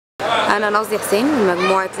أنا ناظي حسين من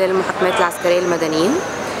مجموعة للمحاكمات العسكرية المدنيين.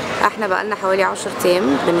 احنا بقالنا حوالي 10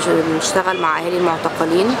 أيام بنشتغل مع أهالي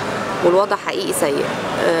المعتقلين، والوضع حقيقي سيء.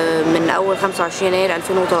 من أول 25 يناير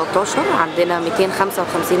 2013 عندنا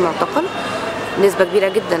 255 معتقل، نسبة كبيرة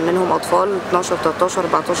جدا منهم أطفال 12 13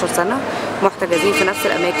 14 سنة محتجزين في نفس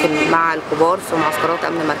الأماكن مع الكبار في معسكرات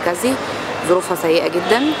أمن مركزي. ظروفها سيئة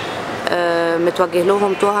جدا، متوجه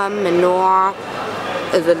لهم تهم من نوع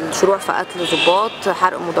الشروع في قتل ضباط،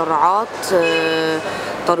 حرق مدرعات،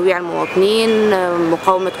 ترويع المواطنين،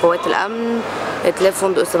 مقاومة قوات الأمن، إتلاف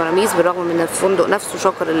فندق السمراميس، بالرغم من الفندق نفسه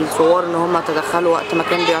شكر الثوار إن هم تدخلوا وقت ما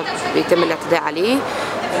كان بيتم الاعتداء عليه.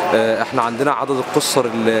 احنا عندنا عدد القُصّر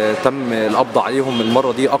اللي تم القبض عليهم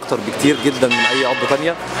المرة دي أكتر بكتير جدا من أي قبض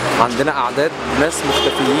تانية. عندنا أعداد ناس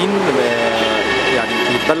مختفيين، يعني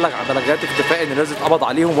بيتبلغ بلاغات اختفاء ان الناس اتقبض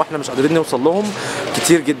عليهم واحنا مش قادرين نوصل لهم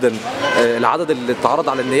كتير جدا. العدد اللي اتعرض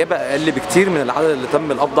على النيابه اقل بكتير من العدد اللي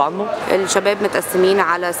تم القبض عنه. الشباب متقسمين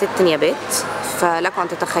على 6 نيابات، فلكم ان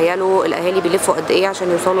تتخيلوا الاهالي بيلفوا قد ايه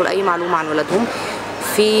عشان يوصلوا لاي معلومه عن ولادهم.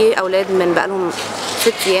 في اولاد من بقالهم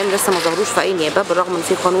 6 ايام لسه ما ظهروش في اي نيابه، بالرغم ان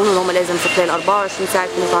في قانون ان هم لازم في خلال 24 ساعه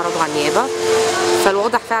يكونوا اتعرضوا على النيابه.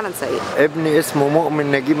 فالوضع فعلا سيء. ابني اسمه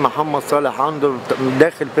مؤمن نجيب محمد صالح، عنده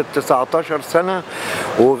داخل في 19 سنة،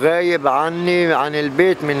 وغايب عني عن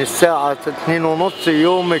البيت من الساعة 2:30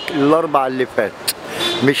 يوم الأربع اللي فات.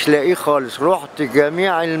 مش لاقيه خالص. رحت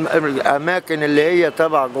جميع الأماكن اللي هي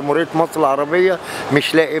تبع جمهورية مصر العربية،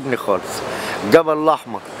 مش لاقي ابني خالص. جبل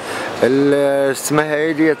الأحمر، اسمها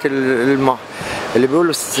ايه ديت اللي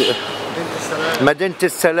بيقولوا مدينة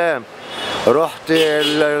السلام، رحت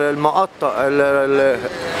المقطع،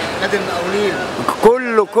 نادي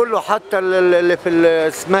المقاولين، كله حتى اللي في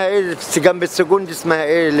اسمها ايه جنب السجون دي، اسمها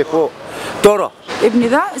ايه اللي فوق ترى. ابني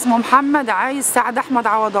ده اسمه محمد عايز سعد احمد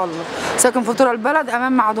عوض الله، ساكن في ترى البلد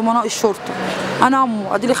امام مع ضمناء الشرطه. انا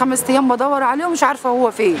امه اديلي 5 ايام بدور عليه ومش عارفه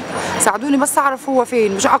هو فين. ساعدوني بس اعرف هو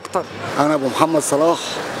فين مش اكتر. انا ابو محمد صلاح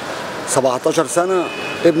 17 سنه،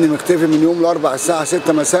 ابني مختفي من يوم الاربعاء الساعه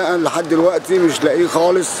 6 مساء لحد دلوقتي مش لاقيه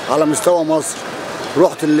خالص على مستوى مصر.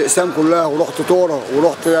 رحت الاقسام كلها، ورحت طوره،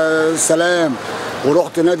 ورحت السلام،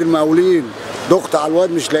 ورحت نادي المقاولين، ضغط على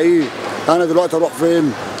الواد مش لاقيه. انا دلوقتي اروح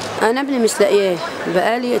فين؟ انا ابني مش لاقياه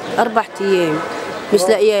بقالي 4 ايام مش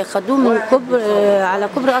لاقياه. خدوه من كبر على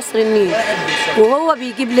كبر قصر النيل وهو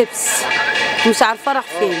بيجيب لبس، مش عارفه راح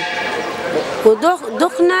فين.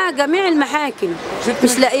 ودخنا جميع المحاكم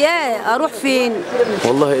مش لاقياه. اروح فين؟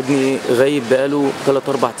 والله ابني غايب بقاله 3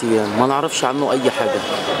 4 ايام، ما نعرفش عنه اي حاجه.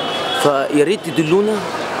 فيا ريت تدلونا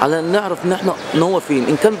على نعرف ان هو فين،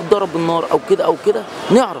 ان كان بيتضرب بالنار او كده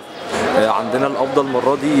نعرف. عندنا القبضه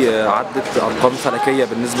المره دي عدت ارقام فلكيه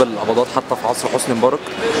بالنسبه للقبضات حتى في عصر حسني مبارك.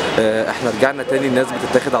 احنا رجعنا تاني، الناس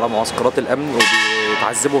بتتاخد على معسكرات الامن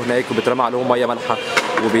وبيتعذبوا هناك وبيترمى عليهم ميه مالحه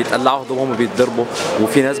وبيتقلعوا هدومهم وبيتضربوا،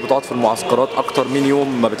 وفي ناس بتقعد في المعسكرات اكتر من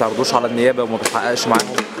يوم ما بيتعرضوش على النيابه وما بتحققش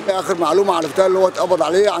معاهم. اخر معلومه عرفتها اللي هو اتقبض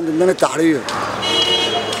عليه عند ميدان التحرير.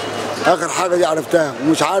 اخر حاجه دي عرفتها،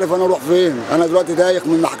 ومش عارف انا اروح فين. انا دلوقتي دايخ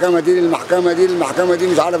من المحكمه دي للمحكمه دي للمحكمه دي،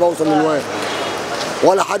 مش عارف اوصل للواد،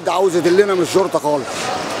 ولا حد عاوز يدلنا من الشرطه خالص.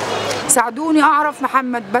 ساعدوني اعرف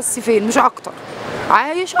محمد بس فين مش اكتر،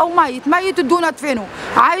 عايش او ميت. ميت ادونا ادفنه،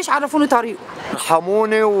 عايش عرفوني طريقه.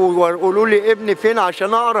 ارحموني وقولوا لي ابني فين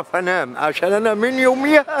عشان اعرف انام، عشان انا من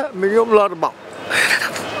يوميها، من يوم الاربعاء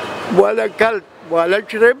ولا اكلت ولا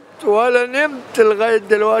شربت ولا نمت لغايه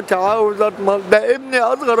دلوقتي. عاوز اضمن ده ابني،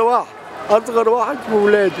 اصغر واحد في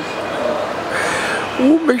ولادي،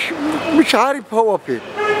 ومش عارف هو فين.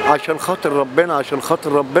 عشان خاطر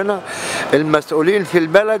ربنا المسؤولين في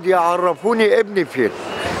البلد يعرفوني ابني فين.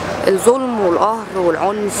 الظلم والقهر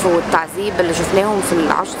والعنف والتعذيب اللي شفناهم في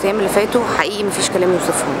ال10 ايام اللي فاتوا حقيقي مفيش كلام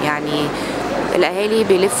يوصفهم. يعني الاهالي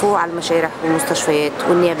بيلفوا على المشارع والمستشفيات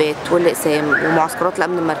والنيابات والاقسام ومعسكرات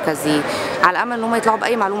الامن المركزي على امل ان هم يطلعوا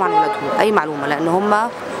باي معلومه عن ولادهم، اي معلومه، لان هم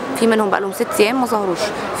في منهم بقى لهم 6 ايام ما ظهروش.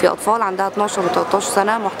 في اطفال عندها 12 و13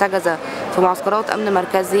 سنه محتجزه في معسكرات امن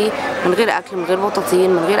مركزي من غير اكل، من غير بطاطين،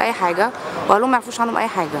 من غير اي حاجه، واهلهم ما يعرفوش عنهم اي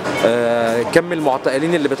حاجه. كم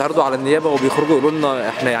المعتقلين اللي بيتعرضوا على النيابه وبيخرجوا يقولوا لنا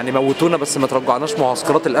احنا يعني موتونا بس ما ترجعناش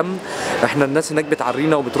معسكرات الامن. احنا الناس هناك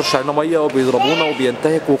بتعرينا وبترش علينا ميه وبيضربونا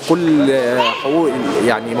وبينتهكوا كل حقوق،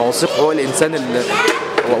 يعني مواثيق حقوق الانسان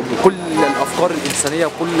وكل الافكار الانسانيه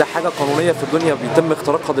وكل حاجه قانونيه في الدنيا بيتم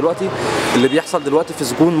اختراقها دلوقتي. اللي بيحصل دلوقتي في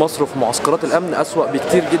سجون مصر وفي معسكرات الامن اسوأ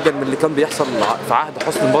بكتير جدا من اللي كان بيحصل في عهد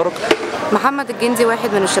حسني مبارك. محمد الجندي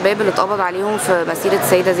واحد من الشباب اللي اتقبض عليهم في مسيره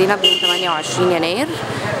السيده زينب يوم 28 يناير.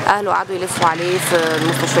 اهله قعدوا يلفوا عليه في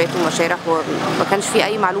المستشفيات والمشارع وما كانش فيه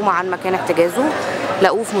اي معلومه عن مكان احتجازه.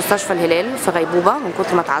 لقوه في مستشفى الهلال في غيبوبه من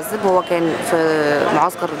كتر ما اتعذب. هو كان في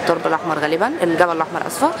معسكر الضرب الاحمر غالبا، الجبل الاحمر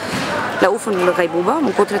اسفه. لقوه في الغيبوبه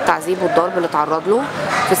من كتر التعذيب والضرب اللي اتعرض له.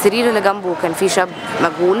 في السرير اللي جنبه كان في شاب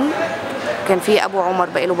مجهول، كان في ابو عمر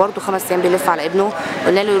بقاله برده 5 ايام بيلف على ابنه،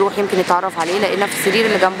 قلنا له يروح يمكن يتعرف عليه، لقينا في السرير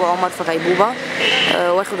اللي جنبه عمر في غيبوبه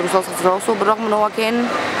واخد رصاصه في راسه، بالرغم ان هو كان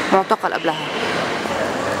معتقل قبلها.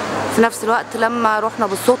 في نفس الوقت لما رحنا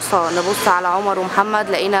بالصدفه نبص على عمر ومحمد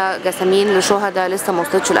لقينا جسامين لشهداء لسه ما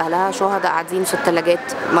وصلتش لاهلها، شهداء قاعدين في الثلاجات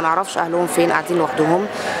ما نعرفش اهلهم فين، قاعدين لوحدهم.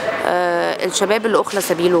 الشباب اللي اخلى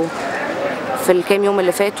سبيله في الكام يوم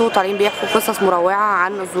اللي فاتوا طالعين بيحكوا قصص مروعه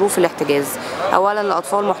عن ظروف الاحتجاز. اولا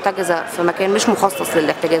الاطفال محتجزه في مكان مش مخصص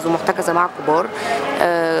للاحتجاز ومحتجزه مع الكبار.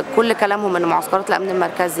 كل كلامهم ان معسكرات الامن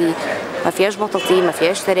المركزي ما فيهاش بطاطين، ما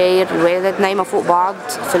فيهاش سراير، الولادات نايمه فوق بعض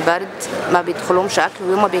في البرد، ما بيدخلهمش اكل،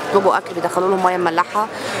 ويوم ما بيطلبوا اكل بيدخلوا لهم ميه مملحه.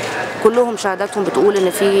 كلهم شهاداتهم بتقول ان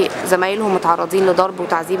في زمايلهم متعرضين لضرب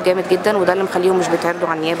وتعذيب جامد جدا، وده اللي مخليهم مش بيتعرضوا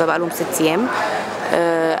على النيابه بقالهم 6 ايام.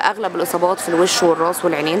 اغلب الاصابات في الوش والراس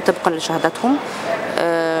والعينين طبقا لشهاداتهم.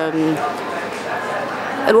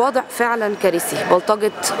 الوضع فعلا كارثي.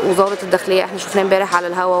 بلطجه وزاره الداخليه احنا شفناه امبارح على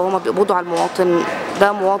الهوا وهما بيقبضوا على المواطن،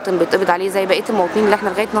 ده مواطن بيتقبض عليه زي بقيه المواطنين اللي احنا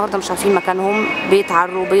لغايه النهارده مش عارفين مكانهم،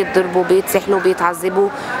 بيتعروا، بيتضربوا، بيتسحلوا، بيتعذبوا،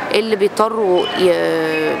 اللي بيضطروا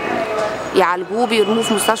يعالجوه بيرموه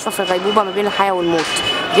في مستشفى في غيبوبه ما بين الحياه والموت.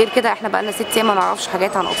 غير كده احنا بقالنا 6 ايام ما نعرفش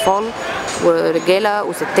حاجات عن اطفال ورجاله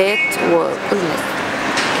وستات وكل الناس.